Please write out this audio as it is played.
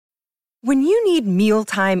When you need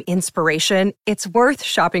mealtime inspiration, it's worth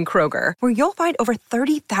shopping Kroger, where you'll find over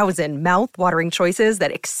 30,000 mouth-watering choices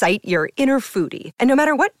that excite your inner foodie. And no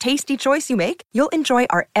matter what tasty choice you make, you'll enjoy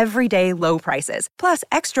our everyday low prices, plus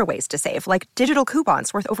extra ways to save, like digital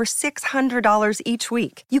coupons worth over $600 each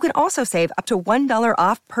week. You can also save up to $1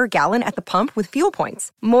 off per gallon at the pump with fuel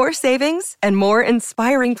points. More savings and more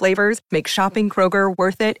inspiring flavors make shopping Kroger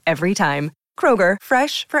worth it every time. Kroger,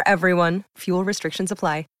 fresh for everyone. Fuel restrictions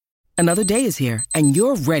apply. Another day is here, and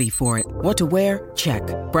you're ready for it. What to wear? Check.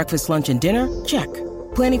 Breakfast, lunch, and dinner? Check.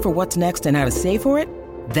 Planning for what's next and how to save for it?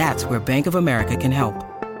 That's where Bank of America can help.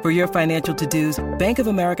 For your financial to-dos, Bank of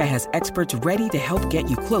America has experts ready to help get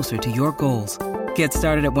you closer to your goals. Get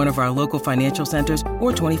started at one of our local financial centers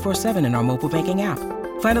or 24/7 in our mobile banking app.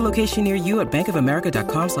 Find a location near you at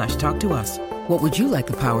bankofamerica.com/talktous. What would you like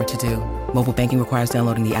the power to do? Mobile banking requires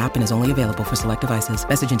downloading the app and is only available for select devices.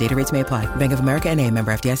 Message and data rates may apply. Bank of America N.A.,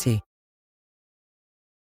 member FDIC.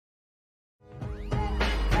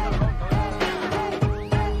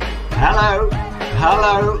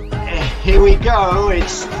 Hello, here we go.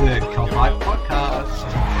 It's the Cop-Eye Podcast.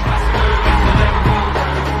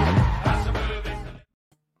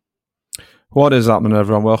 What is happening,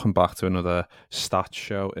 everyone? Welcome back to another Stats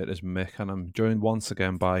Show. It is Mick, and I'm joined once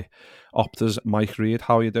again by Opta's Mike Reid.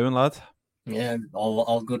 How are you doing, lad? Yeah,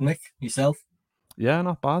 all good, Mick. Yourself? Yeah,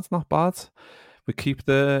 not bad. We keep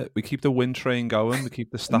the win train going. We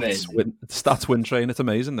keep the stats win train. It's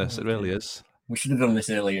amazing. It really is. We should have done this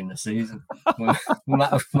earlier in the season. we might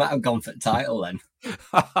have gone for the title then.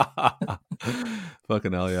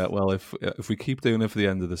 Fucking hell, yeah. Well, if we keep doing it for the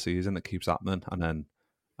end of the season, it keeps happening, and then,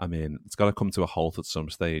 I mean, it's got to come to a halt at some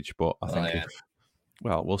stage. But I think,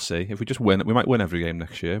 we'll see. If we just win, we might win every game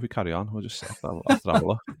next year. If we carry on, we'll just have to have a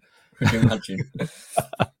look. Could you imagine?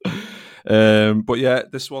 But yeah,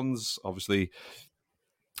 this one's obviously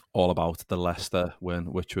all about the Leicester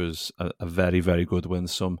win, which was a very, very good win.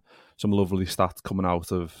 Some lovely stats coming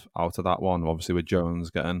out of that one. Obviously, with Jones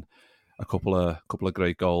getting a couple of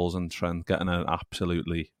great goals and Trent getting an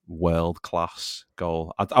absolutely world class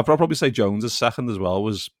goal. I'd probably say Jones' second as well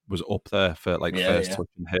was up there for first touch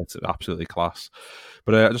and hit. Absolutely class.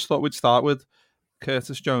 But I just thought we'd start with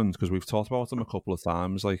Curtis Jones, because we've talked about him a couple of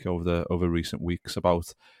times, like over recent weeks,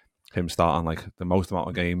 about him starting like the most amount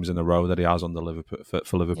of games in a row that he has on the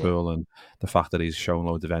Liverpool, and the fact that he's shown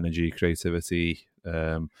loads of energy, creativity,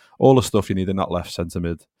 all the stuff you need in that left centre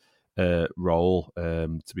mid role.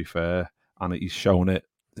 To be fair, and he's shown it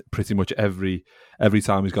pretty much every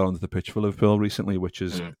time he's got onto the pitch for Liverpool recently, which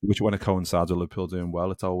when it coincides with Liverpool doing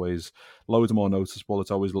well, it's always loads more noticeable.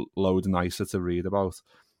 It's always loads nicer to read about.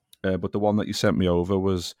 But the one that you sent me over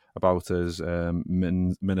was about his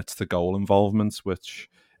minutes to goal involvement, which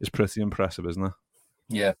is pretty impressive, isn't it?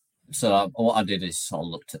 Yeah. So what I did is sort of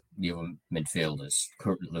looked at the other midfielders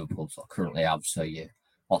Liverpool currently have. So you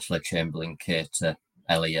Oxlade-Chamberlain, Keita,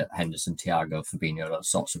 Elliott, Henderson, Thiago, Fabinho, those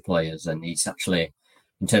sorts of players. And he's actually,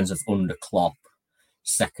 in terms of under Klopp,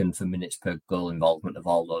 second for minutes per goal involvement of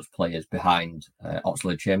all those players behind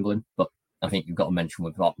Oxlade-Chamberlain. But I think you've got to mention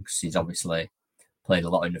with Ox, he's obviously played a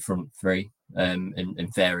lot in the front three in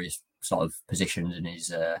various sort of positions in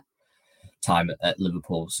his time at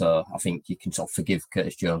Liverpool. So I think you can sort of forgive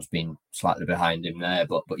Curtis Jones being slightly behind him there.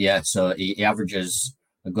 But yeah, so he averages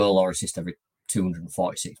a goal or assist every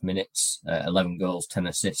 246 minutes, 11 goals, 10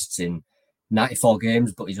 assists in 94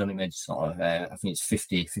 games, but he's only made sort of, I think it's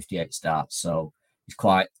 58 starts. So he's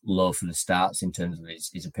quite low for the starts in terms of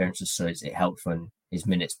his appearances. So it helps when his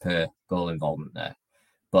minutes per goal involvement there.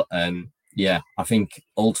 But yeah, I think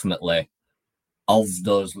ultimately, of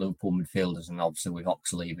those Liverpool midfielders, and obviously with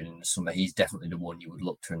Ox leaving in the summer, he's definitely the one you would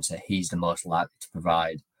look to and say he's the most likely to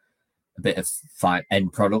provide a bit of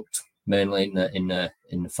end product, mainly in the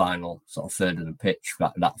final sort of third of the pitch,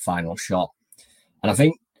 that final shot. And I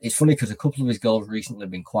think it's funny because a couple of his goals recently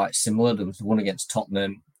have been quite similar. There was the one against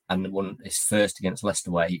Tottenham and the one his first against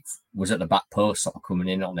Leicester, where he was at the back post, sort of coming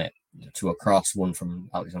in on it to a cross, one from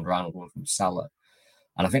Alexander-Arnold, one from Salah.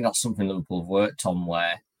 And I think that's something Liverpool have worked on,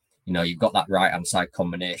 where you've got that right-hand side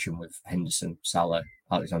combination with Henderson, Salah,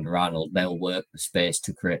 Alexander-Arnold. They'll work the space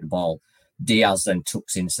to create the ball. Diaz then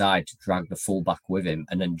tucks inside to drag the full-back with him,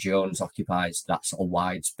 and then Jones occupies that sort of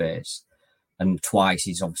wide space. And twice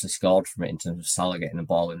he's obviously scored from it in terms of Salah getting the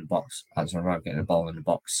ball in the box, Alexander-Arnold getting the ball in the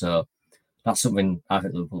box. So that's something I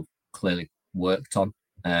think Liverpool clearly worked on.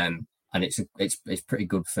 And it's pretty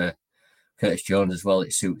good for Curtis Jones as well.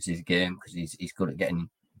 It suits his game because he's good at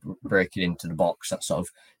breaking into the box. That sort of,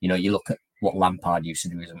 you look at what Lampard used to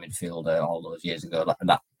do as a midfielder all those years ago,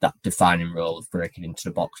 that defining role of breaking into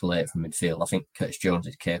the box late from midfield. I think Curtis Jones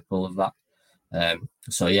is capable of that.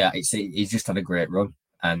 So yeah, he's just had a great run,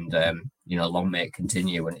 and long may it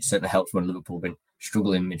continue. And it certainly helps when Liverpool have been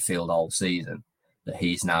struggling midfield all season, that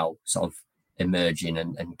he's now sort of emerging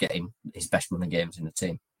and getting his best run of games in the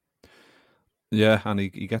team. Yeah, and he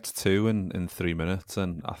gets two in 3 minutes,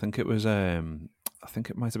 and I think it was I think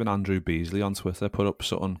it might have been Andrew Beasley on Twitter put up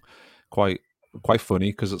something quite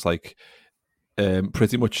funny, because it's like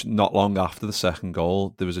pretty much not long after the second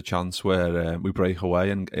goal, there was a chance where we break away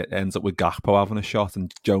and it ends up with Gakpo having a shot,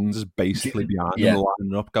 and Jones is basically behind him,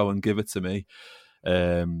 lining up, going, give it to me.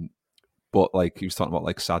 But like he was talking about,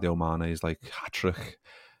 like Sadio Mane's like hat-trick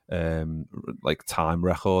like time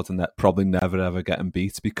record, and that probably never ever getting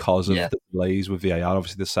beat because of the delays with VAR.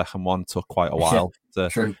 Obviously the second one took quite a while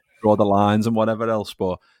to draw the lines and whatever else,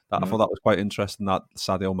 but I thought that was quite interesting, that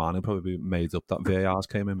Sadio Mane probably made up that VARs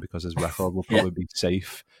came in, because his record will probably be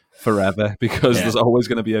safe forever, because there's always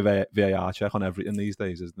going to be a VAR check on everything these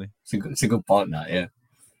days, isn't he? It's a good point, that, yeah.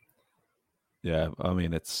 Yeah, I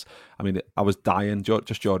mean, I was dying.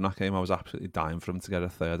 Just Jordan came. I was absolutely dying for him to get a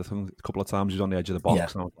third. I think a couple of times he was on the edge of the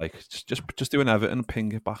box, and I was like, just do an Everton,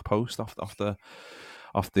 ping it back post off the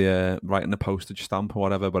writing the postage stamp or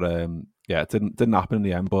whatever. But it didn't happen in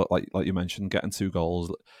the end. But like you mentioned, getting 2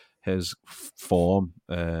 goals, his form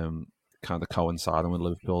kind of coinciding with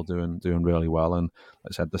Liverpool doing really well. And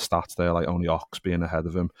like I said, the stats there, like only Ox being ahead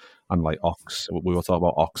of him, and like Ox, we were talking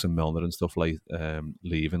about Ox and Milner and stuff like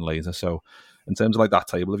leaving later. So in terms of like that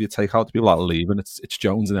table, if you take out the people that are leaving, it's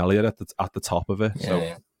Jones and Elliott at the top of it.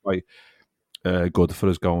 Quite good for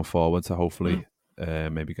us going forward to hopefully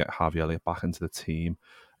maybe get Harvey Elliott back into the team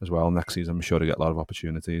as well next season. I'm sure to get a lot of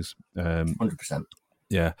opportunities. 100%.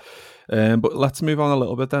 Yeah, but let's move on a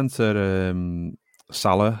little bit then to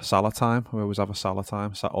Salah time. We always have a Salah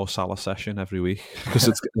time or Salah session every week,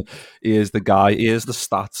 because he is the guy. He is the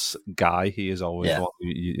stats guy. He is always what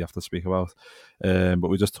you have to speak about. But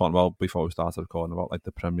we just talked about, before we started recording, about like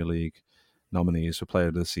the Premier League nominees for Player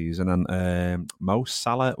of the Season, and Mo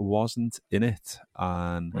Salah wasn't in it,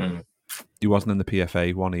 and he wasn't in the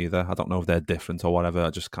PFA one either. I don't know if they're different or whatever. I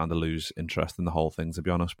just kind of lose interest in the whole thing, to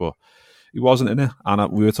be honest. But he wasn't in it,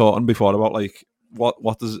 and we were talking before about like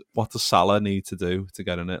what does Salah need to do to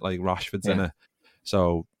get in it? Like Rashford's in it,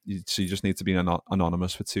 so you just need to be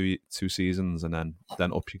anonymous for two seasons, and then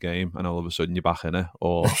up your game, and all of a sudden you're back in it.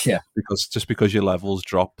 Or because your levels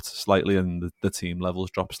dropped slightly and the team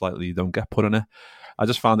levels drop slightly, you don't get put in it. I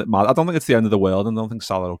just found it mad. I don't think it's the end of the world, and I don't think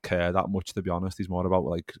Salah will care that much, to be honest. He's more about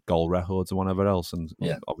like goal records and whatever else, and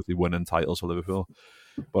obviously winning titles for Liverpool.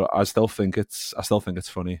 But I still think it's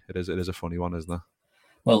funny. It is a funny one, isn't it?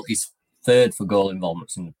 Well, he's third for goal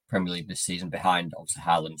involvements in the Premier League this season, behind obviously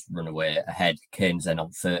Haaland's run away ahead. Kane's then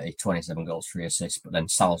on 30, 27 goals, 3 assists, but then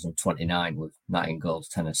Salah's on 29 with 19 goals,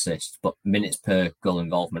 10 assists. But minutes per goal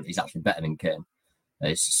involvement, he's actually better than Kane.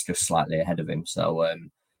 It's just slightly ahead of him. So,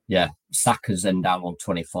 Saka's then down on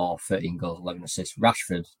 24, 13 goals, 11 assists.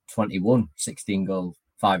 Rashford, 21, 16 goals,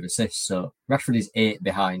 5 assists. So Rashford is 8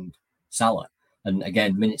 behind Salah. And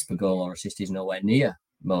again, minutes per goal or assist is nowhere near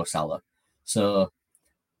Mo Salah. So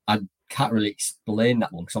I can't really explain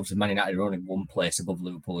that one, because obviously Man United are only one place above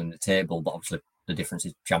Liverpool in the table, but obviously the difference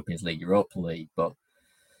is Champions League, Europa League. But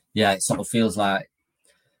yeah, it sort of feels like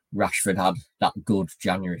Rashford had that good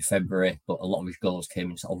January, February, but a lot of his goals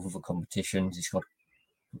came in sort of other competitions. He's got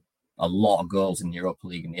a lot of goals in the Europa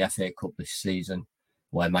League and the FA Cup this season,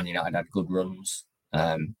 where Man United had good runs.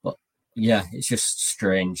 But yeah, it's just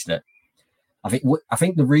strange that I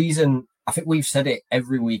think the reason, I think we've said it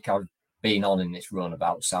every week I've been on in this run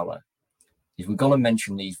about Salah, is we've got to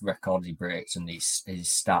mention these records he breaks and his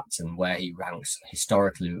stats and where he ranks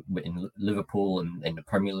historically in Liverpool and in the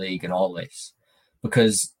Premier League and all this.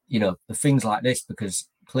 Because, the things like this, because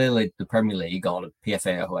clearly the Premier League or the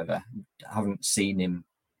PFA or whoever haven't seen him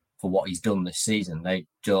for what he's done this season. They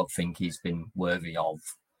don't think he's been worthy of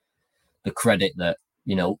the credit that,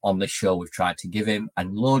 on this show we've tried to give him,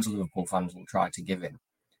 and loads of Liverpool fans will try to give him.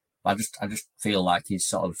 But I just feel like he's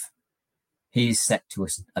set to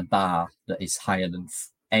a bar that is higher than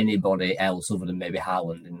anybody else other than maybe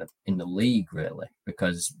Haaland in the league, really.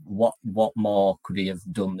 Because what more could he have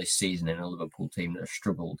done this season in a Liverpool team that has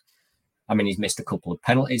struggled? I mean, he's missed a couple of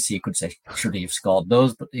penalties, so you could say, should he have scored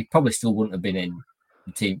those? But he probably still wouldn't have been in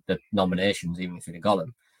the nominations, even if he'd have got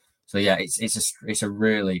them. So yeah, it's a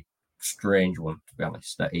really strange one, to be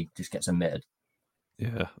honest, that he just gets omitted.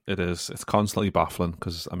 Yeah, it is. It's constantly baffling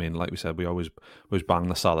because, I mean, like we said, we always bang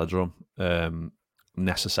the Salah drum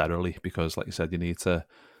necessarily, because, like you said, you need to,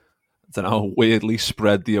 I don't know, weirdly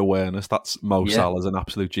spread the awareness that Mo Salah's an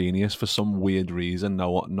absolute genius for some weird reason.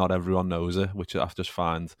 No, not everyone knows it, which I just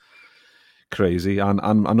find crazy. And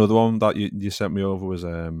another one that you sent me over was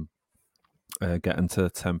getting to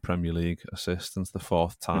 10 Premier League assists. It's the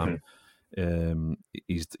fourth time.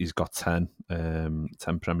 He's got 10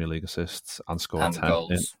 Premier League assists and scored And 10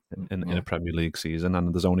 goals. in a Premier League season.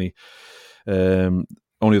 And there's only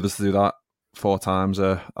others to do that 4 times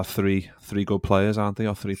are three good players, aren't they?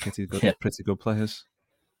 Or 3 pretty good players.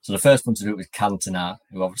 So the first one to do it was Cantona,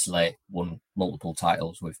 who obviously won multiple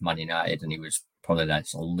titles with Man United, and he was probably their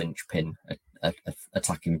sort of linchpin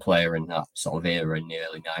attacking player in that sort of era in the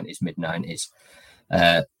early 90s, mid-90s.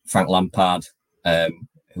 Frank Lampard,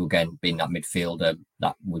 who again being that midfielder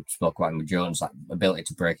that we spoke about with Jones, that ability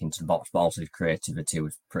to break into the box, but also his creativity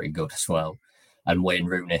was pretty good as well. And Wayne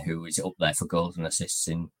Rooney, who is up there for goals and assists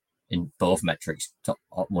in both metrics,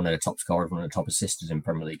 one of the top scorers, one of the top assisters in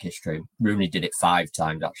Premier League history. Rooney did it 5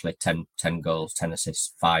 times, actually, 10 goals, 10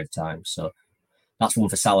 assists 5 times. So that's one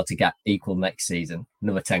for Salah to get equal next season.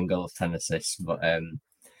 Another 10 goals, 10 assists. But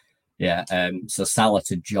so Salah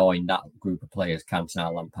to join that group of players,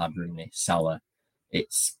 Cantona, Lampard, Rooney, Salah,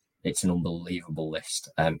 it's an unbelievable list.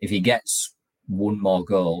 If he gets one more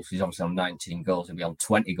goal, he's obviously on 19 goals, he'll be on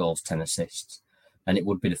 20 goals, 10 assists. And it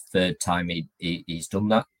would be the 3rd time he's done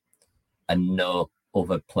that. And no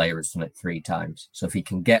other player has done it 3 times. So if he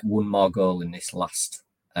can get one more goal in this last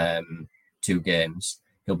 2 games,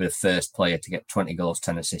 he'll be the first player to get 20 goals,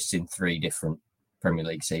 10 assists in 3 different Premier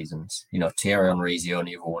League seasons. You know, Thierry Henry's the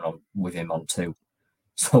only other one with him on 2.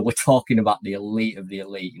 So we're talking about the elite of the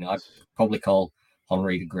elite. You know, I'd probably call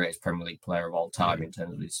Henry the greatest Premier League player of all time in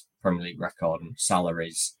terms of his Premier League record, and Salah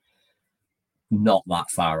is not that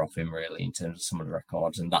far off him really in terms of some of the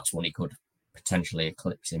records, and that's one he could potentially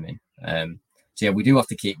eclipse him in. So yeah, we do have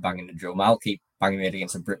to keep banging the drum. I'll keep banging it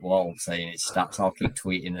against a brick wall saying his stats. I'll keep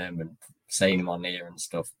tweeting them and saying them on here and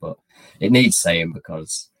stuff, but it needs saying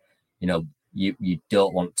because, you know, you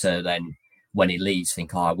don't want to then, when he leaves,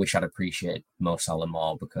 think, I wish I'd appreciate Mo Salah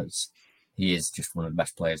more, because he is just one of the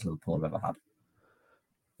best players Liverpool have ever had.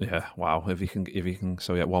 Yeah, wow. If he can,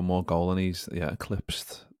 so yeah, one more goal and he's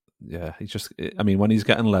eclipsed. Yeah, he's just. I mean, when he's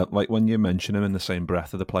getting like when you mention him in the same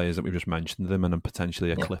breath of the players that we just mentioned them, and then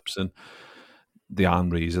potentially eclipsing the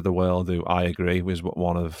Henrys of the world, who I agree was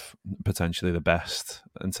one of potentially the best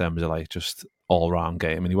in terms of like just all round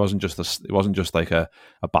game. I mean, he wasn't just like a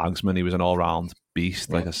bagsman; he was an all round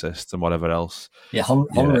beast, like assists and whatever else. Yeah,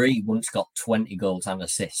 Henry once got 20 goals and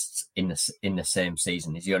assists in the same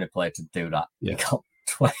season. He's the only player to do that. Yeah. He got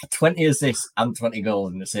 20 assists and 20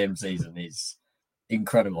 goals in the same season. He's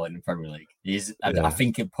incredible in the Premier League. I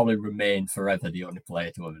think he'll probably remain forever the only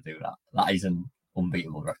player to ever do that. That is an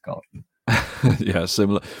unbeatable record. Yeah,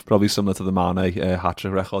 probably similar to the Mane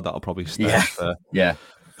hat-trick record. That'll probably stay for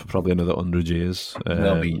probably another 100 years.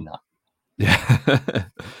 No beating that. Yeah.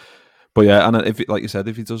 But yeah, and if, like you said,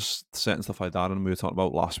 if he does certain stuff like that, and we were talking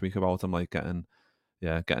about last week about him like getting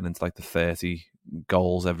into like the 30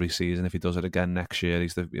 goals every season. If he does it again next year,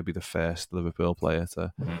 he'll be the first Liverpool player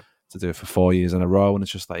to do it for 4 years in a row. And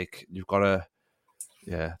it's just like you've got to,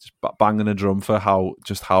 just banging a drum for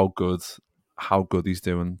how good he's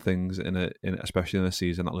doing things especially in a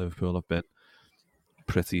season that Liverpool have been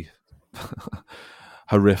pretty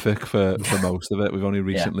horrific for most of it. We've only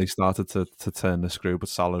recently started to turn the screw, but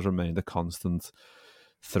Salah's remained a constant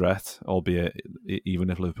threat, albeit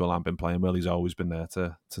even if Liverpool haven't been playing well, he's always been there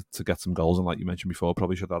to get some goals, and like you mentioned before,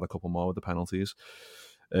 probably should have had a couple more with the penalties.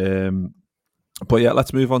 But yeah,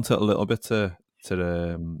 let's move on to a little bit to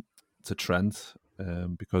Trent,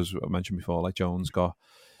 because I mentioned before, like Jones got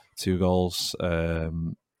 2 goals.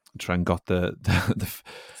 Trent got the I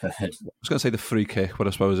was going to say the free kick, but I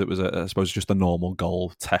suppose it was just a normal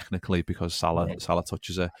goal technically, because Salah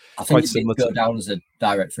touches it. I think it did go down as a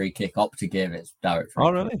direct free kick. Opta gave it direct free kick.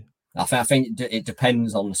 Oh, really? I think it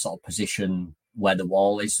depends on the sort of position where the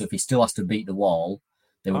wall is. So if he still has to beat the wall,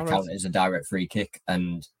 they would count it as a direct free kick,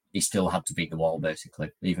 and he still had to beat the wall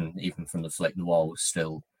basically. Even from the flick, the wall was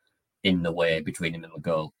still in the way between him and the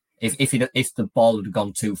goal. If the ball had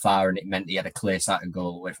gone too far and it meant he had a clear sight of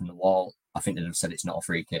goal away from the wall, I think they'd have said it's not a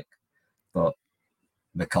free kick. But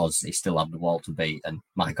because he still had the wall to beat, and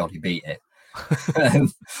my God, he beat it,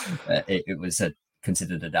 it was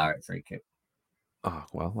considered a direct free kick. Oh,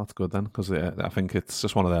 well, that's good then, because I think it's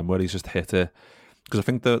just one of them where he's just hit it. Because I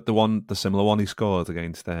think the similar one he scored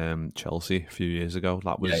against Chelsea a few years ago,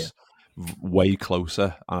 that was way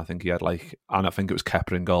closer, and I think he had and I think it was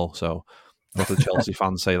Kepa in goal, so what the Chelsea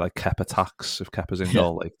fans say, like Kepa tax if Kepa's in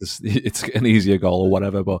goal, like it's an easier goal or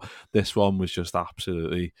whatever. But this one was just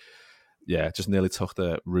absolutely, just nearly took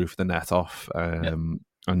the roof of the net off. And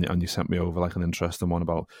you sent me over like an interesting one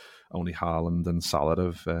about only Haaland and Salah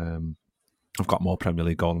have got more Premier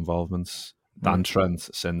League goal involvements than Trent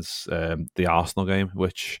since the Arsenal game,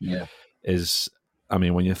 which is, I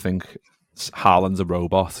mean, when you think Haaland's a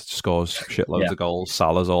robot, scores shitloads of goals.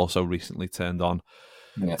 Salah's also recently turned up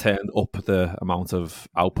the amount of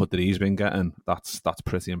output that he's been getting. That's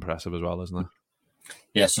pretty impressive as well, isn't it?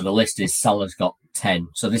 Yeah, so the list is Salah's got 10.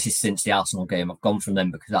 So this is since the Arsenal game. I've gone from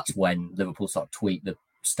them because that's when Liverpool sort of tweaked the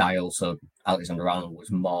style. So Alexander-Arnold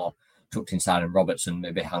was more tucked inside and Robertson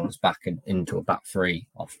maybe hangs back into a back three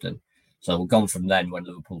often. So we've gone from then when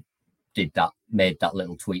Liverpool made that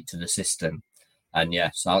little tweak to the system. And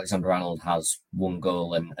so Alexander-Arnold has 1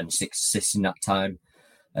 goal and 6 assists in that time.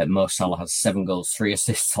 Mo Salah has 7 goals, 3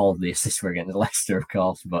 assists. All of the assists were against Leicester, of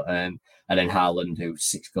course. But and then Haaland, who's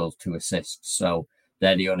 6 goals, 2 assists. So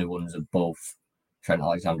they're the only ones above Trent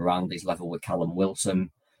Alexander-Arnold. He's level with Callum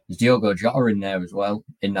Wilson. There's Diogo Jota in there as well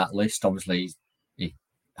in that list. Obviously, he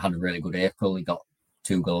had a really good April. He got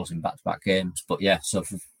 2 goals in back-to-back games. But so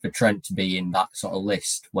for Trent to be in that sort of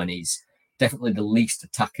list when he's definitely the least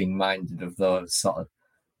attacking-minded of those sort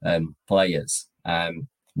of players.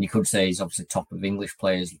 You could say he's obviously top of English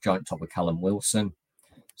players, joint top with Callum Wilson.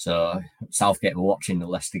 So Southgate were watching the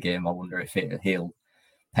Leicester game. I wonder if he'll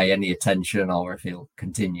pay any attention or if he'll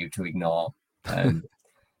continue to ignore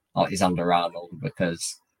Alexander-Arnold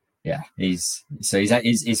because he's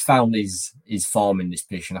found his form in this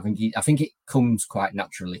position. I think it comes quite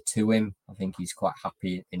naturally to him. I think he's quite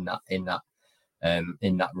happy in that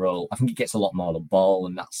role. I think he gets a lot more of the ball,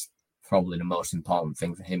 and that's probably the most important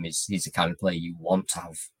thing for him. Is he's the kind of player you want to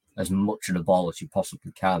have as much of the ball as you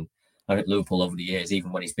possibly can. I think Liverpool over the years,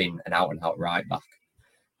 even when he's been an out-and-out right back,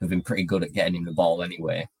 have been pretty good at getting him the ball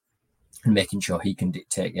anyway and making sure he can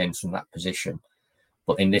dictate games from that position.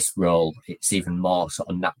 But in this role, it's even more sort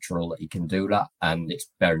of natural that he can do that, and it's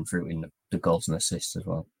bearing fruit in the goals and assists as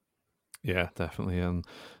well. Yeah, definitely. And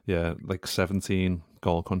like 17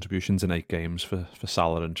 goal contributions in 8 games for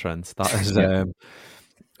Salah and Trent. That is,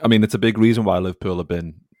 I mean, it's a big reason why Liverpool have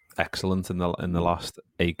been excellent in the last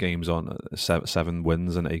 8 games on 7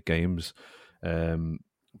 wins in 8 games.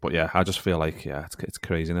 But I just feel like it's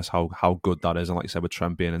craziness how good that is. And like you said, with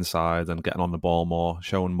Trent being inside and getting on the ball more,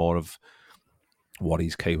 showing more of what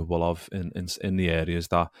he's capable of in the areas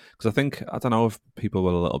that, because I don't know if people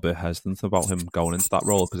were a little bit hesitant about him going into that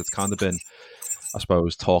role, because it's kind of been, I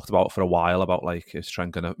suppose, talked about for a while about like, is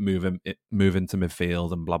Trent going to move into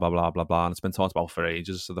midfield and blah blah blah blah blah, and it's been talked about for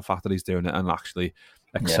ages. So the fact that he's doing it and actually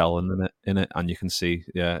excelling in it, and you can see,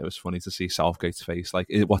 it was funny to see Southgate's face. Like,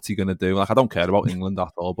 what's he going to do? Like, I don't care about England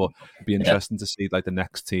at all, but it'd be interesting to see like the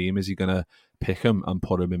next team. Is he going to pick him and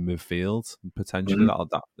put him in midfield potentially?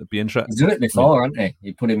 That'd be interesting. He's done it before, hasn't he?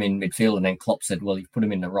 He put him in midfield, and then Klopp said, "Well, you've put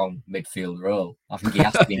him in the wrong midfield role. I think he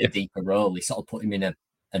has to be in a deeper role." He sort of put him in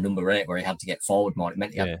a number 8 where he had to get forward more. It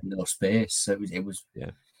meant he had no space. So it was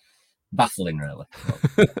baffling, really.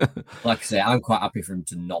 But, like I say, I'm quite happy for him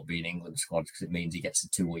to not be in England squad because it means he gets a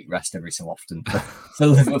 2-week rest every so often for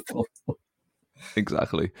Liverpool.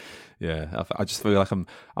 Exactly. Yeah, I just feel like I'm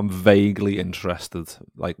vaguely interested,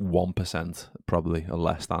 like 1% probably or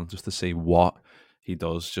less than, just to see what he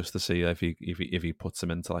does, just to see if he puts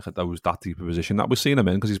him into like that deeper position that we're seeing him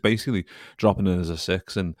in, because he's basically dropping in as a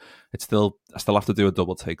 6, and I still have to do a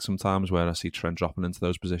double take sometimes where I see Trent dropping into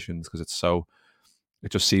those positions, because it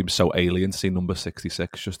just seems so alien to see number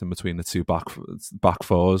 66 just in between the 2 back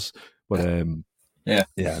fours. But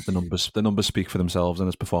the numbers speak for themselves, and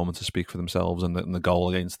his performances speak for themselves, and the goal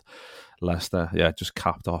against Leicester, just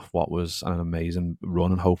capped off what was an amazing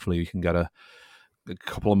run, and hopefully we can get a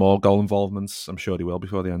couple of more goal involvements. I'm sure he will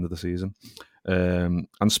before the end of the season. And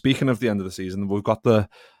speaking of the end of the season, we've got the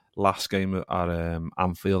last game at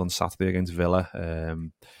Anfield on Saturday against Villa,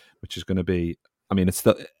 which is going to be, I mean, it's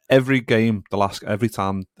every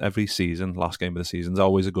season, last game of the season is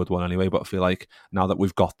always a good one anyway. But I feel like now that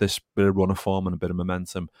we've got this bit of run of form and a bit of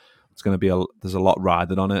momentum, it's going to be there's a lot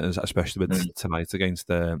riding on it, especially with tonight against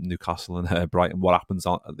Newcastle and Brighton. What happens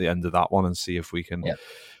at the end of that one, and see if we can,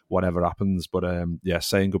 whatever happens. But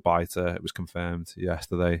saying goodbye to, it was confirmed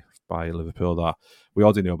yesterday by Liverpool that we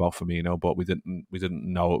already knew about Firmino, but we didn't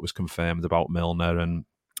know it was confirmed about Milner and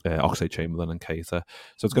Oxlade-Chamberlain and Keita.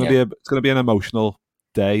 So it's going to be an emotional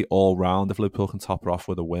day all round. If Liverpool can top her off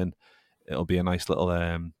with a win, it'll be a nice little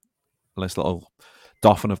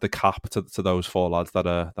doffing of the cap to those 4 lads that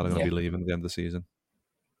are going to be leaving at the end of the season.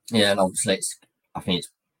 Yeah, and obviously I think it's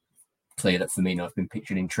clear that Firmino has been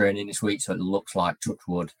pictured in training this week, so it looks like, touch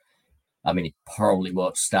wood, I mean, he probably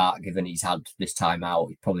won't start given he's had this time out.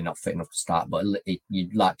 He's probably not fit enough to start, but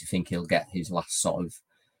you'd like to think he'll get his last sort of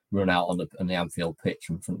run out on the Anfield pitch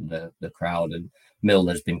in front of the crowd. And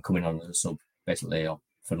Milner's been coming on as a sub basically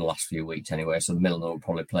for the last few weeks anyway. So Milner will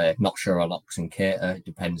probably play. Not sure on Ox and Keita. It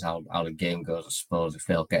depends how the game goes, I suppose, if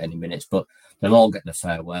they'll get any minutes. But they'll all get the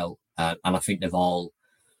farewell. And I think they've all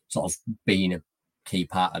sort of been a key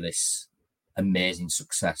part of this amazing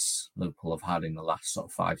success Liverpool have had in the last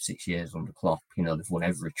sort of 5-6 years under Klopp. You know, they've won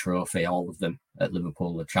every trophy, all of them at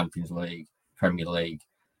Liverpool, the Champions League, Premier League,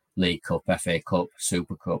 League Cup, FA Cup,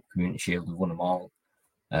 Super Cup, Community Shield, they've won them all.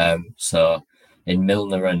 So in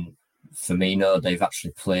Milner and Firmino, they've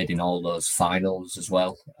actually played in all those finals as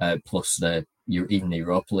well, plus even the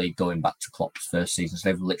Europa League going back to Klopp's first season. So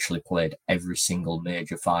they've literally played every single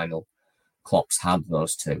major final Klopp's had,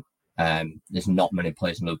 those two. There's not many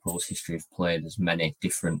players in Liverpool's history who've played as many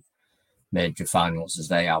different major finals as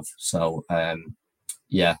they have. So, I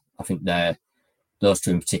think those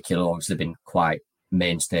two in particular obviously been quite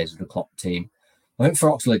mainstays of the Klopp team. I think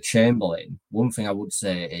for Oxlade-Chamberlain, one thing I would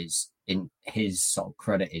say is, in his sort of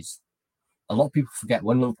credit, is a lot of people forget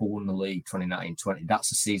when Liverpool won the league 2019-20, that's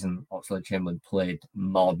the season Oxlade-Chamberlain played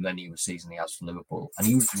more than any other season he has for Liverpool. And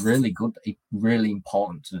he was really good, really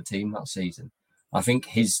important to the team that season. I think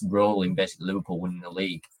his role in basically Liverpool winning the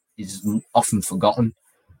league is often forgotten,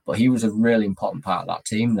 but he was a really important part of that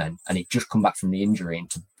team then. And he'd just come back from the injury, and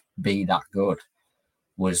to be that good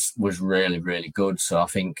was really, really good. So I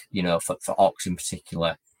think, you know, for Ox in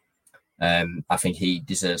particular, I think he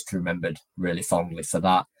deserves to be remembered really fondly for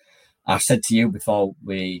that. I said to you before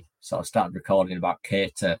we sort of started recording about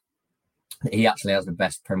Keita, that he actually has the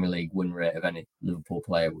best Premier League win rate of any Liverpool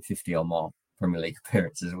player, with 50 or more Premier League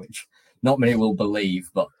appearances, which not many will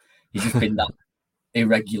believe, but he's just been that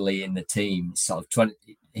irregularly in the team. Sort of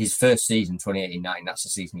his first season, 2018-19, that's the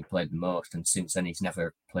season he played the most, and since then he's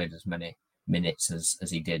never played as many minutes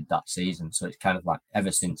as he did that season. So it's kind of like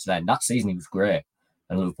ever since then. That season he was great,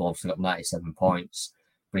 and Liverpool obviously got 97 points,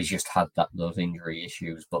 but he's just had those injury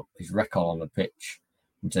issues. But his record on the pitch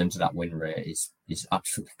in terms of that win rate is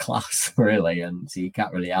absolutely class, really, and so you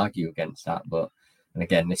can't really argue against that. And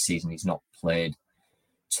again, this season he's not played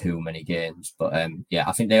too many games, but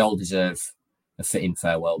I think they all deserve a fitting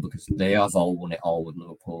farewell, because they have all won it all with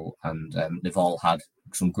Liverpool, and they've all had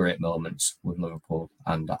some great moments with Liverpool,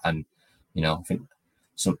 and you know, I think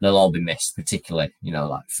they'll all be missed. Particularly, you know,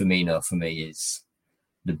 like Firmino for me is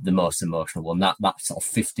the most emotional one. That sort of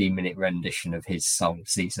 15-minute rendition of his song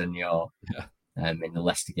 "Si Senor" in the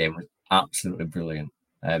Leicester game was absolutely brilliant.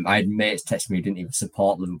 I had mates text me who didn't even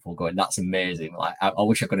support Liverpool, going, "That's amazing!" Like, I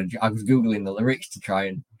wish I could have. I was googling the lyrics to try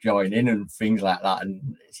and join in and things like that,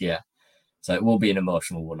 and so it will be an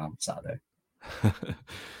emotional one on Saturday.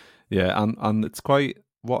 Yeah, and it's quite,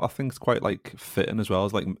 what I think is quite like fitting as well,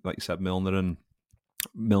 is like you said, Milner and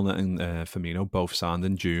Firmino both signed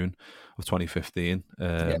in June of 2015,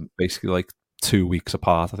 basically like 2 weeks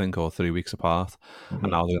apart, I think, or 3 weeks apart,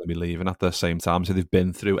 and now they're going to be leaving at the same time. So they've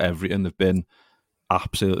been through everything. They've been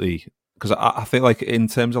absolutely, because I think, like, in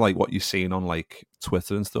terms of like what you're seeing on like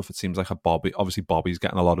Twitter and stuff, it seems like Bobby's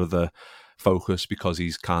getting a lot of the focus because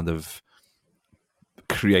he's kind of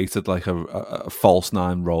created like a false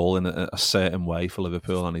nine role in a certain way for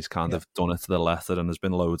Liverpool, and he's kind of done it to the letter. And there's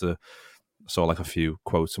been loads of, saw like a few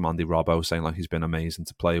quotes from Andy Robbo saying like he's been amazing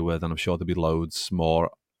to play with, and I'm sure there'll be loads more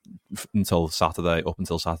up until Saturday,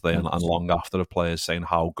 and long after, of players saying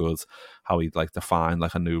how he'd like defined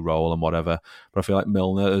like a new role and whatever. But I feel like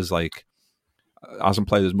Milner is like, hasn't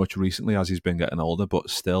played as much recently as he's been getting older, but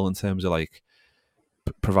still, in terms of like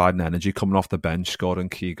providing energy, coming off the bench, scoring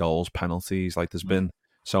key goals, penalties, like there's been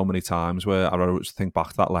so many times where I always think back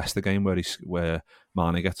to that Leicester game where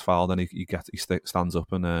Mane gets fouled and he stands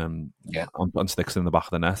up and sticks it in the back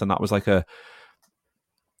of the net, and that was like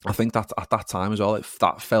I think that at that time as well,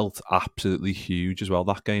 that felt absolutely huge as well,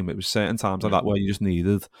 that game. It was certain times like that where you just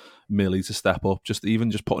needed Millie to step up, just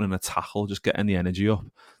putting in a tackle, just getting the energy up.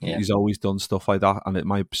 Yeah. He's always done stuff like that, and it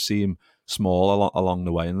might seem small along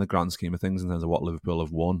the way in the grand scheme of things in terms of what Liverpool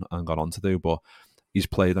have won and gone on to do, but he's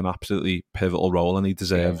played an absolutely pivotal role, and he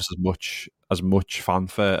deserves as much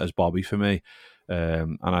fanfare as Bobby for me.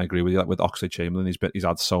 And I agree with you, like with Oxlade-Chamberlain, he's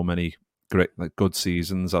had so many great, like, good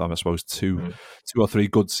seasons. I suppose two or three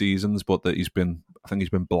good seasons, but that I think he's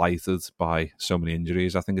been blighted by so many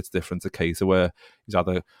injuries. I think it's different to Keita, where he's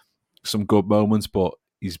had some good moments, but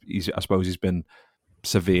I suppose he's been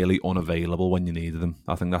severely unavailable when you needed him.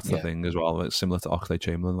 I think that's the thing as well. It's similar to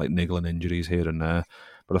Oxlade-Chamberlain, like niggling injuries here and there.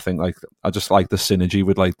 But I think like I just like the synergy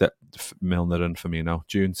with like the Milner and Firmino,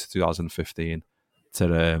 June 2015 to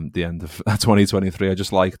the end of 2023. I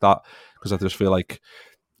just like that, because I just feel like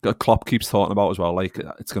Klopp keeps talking about as well, like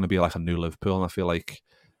it's going to be like a new Liverpool, and I feel like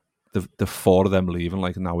the four of them leaving,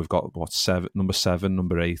 like now we've got number 7,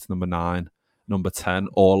 number 8, number 9, number 10,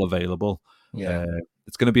 all available.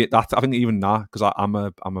 it's going to be that. I think even that, because I'm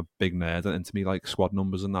a big nerd into me like squad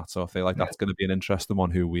numbers and that. So I feel like that's going to be an interesting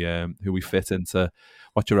one. Who we fit into.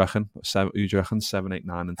 What do you reckon? Who do you reckon? 7, 8,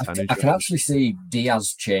 9, and 10. I can actually see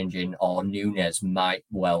Diaz changing, or Nunez might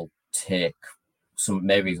well take some,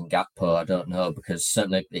 maybe even Gakpo. I don't know, because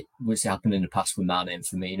certainly it was happened in the past with Mane and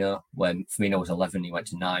Firmino. When Firmino was 11, he went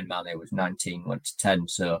to 9. Mane was 19, went to 10.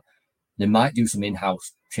 So they might do some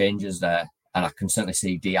in-house changes there, and I can certainly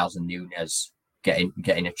see Diaz and Nunez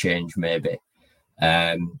getting a change maybe.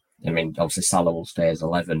 I mean, obviously Salah will stay as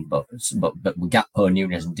 11, but with Gakpo,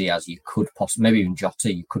 Nunez, and Diaz, you could possibly, maybe even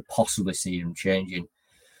Jota, you could possibly see them changing.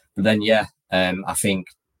 But then, I think,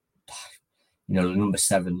 the number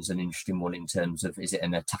 7 is an interesting one in terms of, is it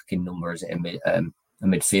an attacking number? Is it a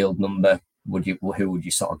midfield number? Who would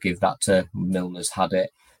you sort of give that to? Milner's had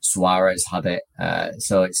it. Suarez had it.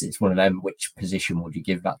 So it's one of them. Which position would you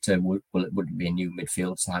give that to? Would it be a new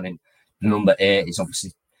midfield signing? The number 8 is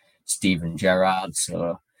obviously Steven Gerrard.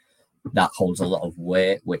 So that holds a lot of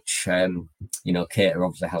weight, which, Keita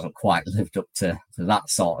obviously hasn't quite lived up to that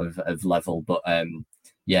sort of level. But,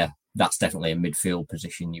 that's definitely a midfield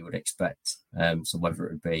position you would expect. So whether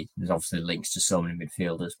it would be, there's obviously links to so many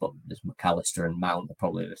midfielders, but there's McAllister and Mount are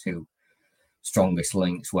probably the 2 strongest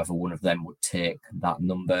links. Whether one of them would take that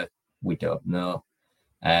number, we don't know.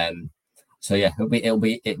 So yeah,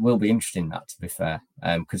 it will be interesting, that, to be fair,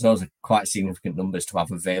 because those are quite significant numbers to have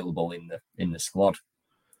available in the squad.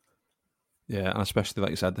 Yeah, and especially,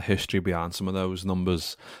 like you said, the history behind some of those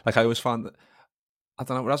numbers. Like, I always find that, I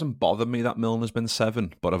don't know, it hasn't bothered me that Milner's been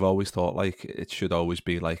 7, but I've always thought like it should always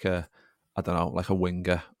be like a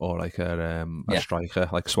winger or like a striker,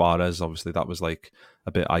 like Suarez. Obviously, that was like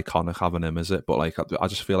a bit iconic having him, is it? But like, I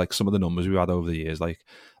just feel like some of the numbers we've had over the years, like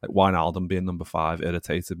Wijnaldum being number 5,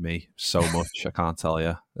 irritated me so much. I can't tell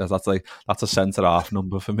you. That's a centre half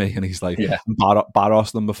number for me, and he's like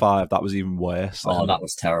Barros number 5. That was even worse. Oh, that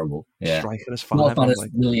was terrible. Yeah, striker is 5. Not as bad as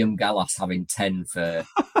William Gallas having 10 for.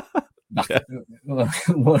 Back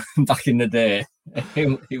in the day,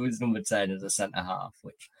 he was number 10 as a centre half,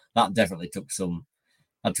 which that definitely took some.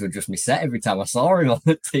 I had to adjust my set every time I saw him on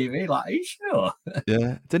the TV. Like, are you sure?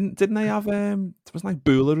 Yeah, didn't they have? It was like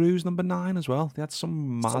Boularus number 9 as well. They had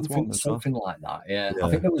some mad one, something like that. Yeah, I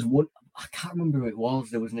think there was one. I can't remember who it was.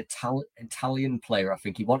 There was an Italian player. I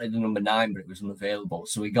think he wanted the number 9, but it was unavailable,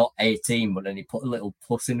 so he got 18. But then he put a little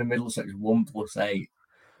plus in the middle, so it was 1+8.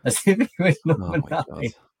 As if he was number 9. God.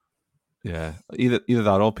 Yeah, either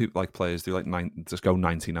that or people like players do like 9, just go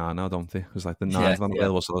 99 now, don't they? Because like the 9's not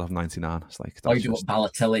available, so they'll have 99. It's like, or you do what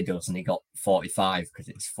Balotelli does, and he got 45 because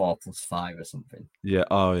it's 4+5 or something. Yeah.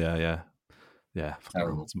 Oh yeah.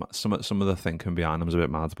 Terrible. Some of the thinking behind them is a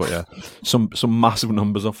bit mad, but yeah, some massive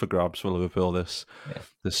numbers up for grabs for Liverpool this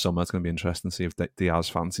summer. It's going to be interesting to see if Diaz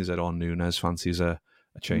fancies it or Nunez fancies a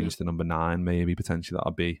change to number 9. Maybe potentially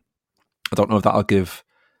that'll be. I don't know if that'll give.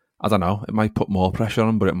 I don't know. It might put more pressure on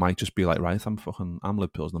him, but it might just be like, right, I'm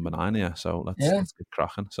Liverpool's number 9 here, so let's get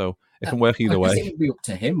cracking. So it can work either way. It would be up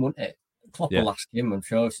to him, wouldn't it? Klopp will ask him, I'm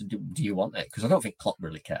sure. So do you want it? Because I don't think Klopp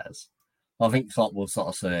really cares. I think Klopp will sort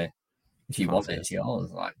of say, if you want it, it's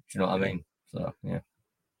yours. Like, do you know what I mean? So yeah.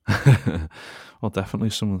 Well, definitely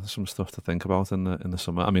some stuff to think about in the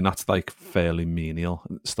summer. I mean, that's like fairly menial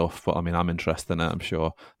stuff, but I mean, I'm interested in it. I'm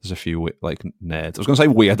sure there's a few like nerds. I was going to say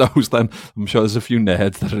weirdos. Then I'm sure there's a few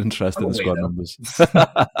nerds that are interested in squad numbers.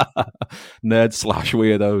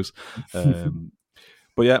 Nerds/weirdos.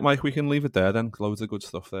 But yeah, Mike, we can leave it there then. Loads of good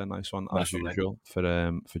stuff there. Nice one as usual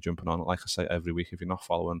for jumping on. Like I say every week, if you're not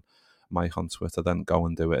following Mike on Twitter, then go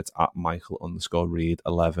and do it. It's at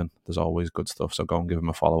Michael_Reed11. There's always good stuff, so go and give him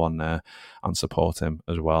a follow on there and support him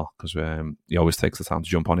as well, because he always takes the time to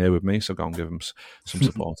jump on here with me, so go and give him some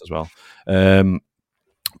support as well.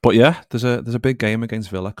 But yeah, there's a big game against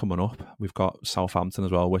Villa coming up. We've got Southampton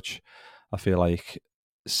as well, which I feel like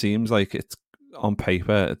seems like it's on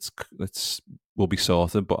paper it's will be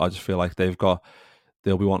sorted, but I just feel like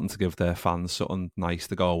they'll be wanting to give their fans something nice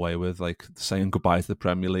to go away with, like saying goodbye to the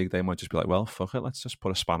Premier League. They might just be like, well, fuck it, let's just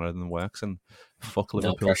put a spanner in the works and fuck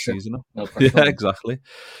Liverpool season up. No pressure. Yeah, exactly.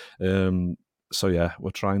 So yeah,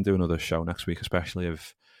 we'll try and do another show next week, especially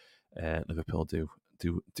if Liverpool do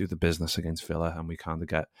the business against Villa and we kind of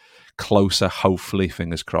get closer, hopefully,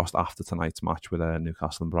 fingers crossed, after tonight's match with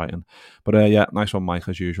Newcastle and Brighton. But yeah, nice one, Mike,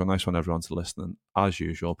 as usual. Nice one, everyone, to listen. As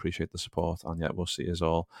usual, appreciate the support. And yeah, we'll see you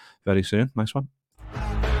all very soon. Nice one.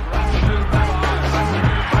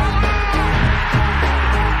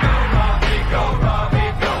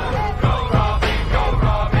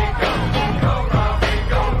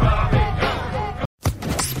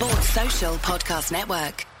 Sports Social Podcast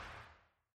Network.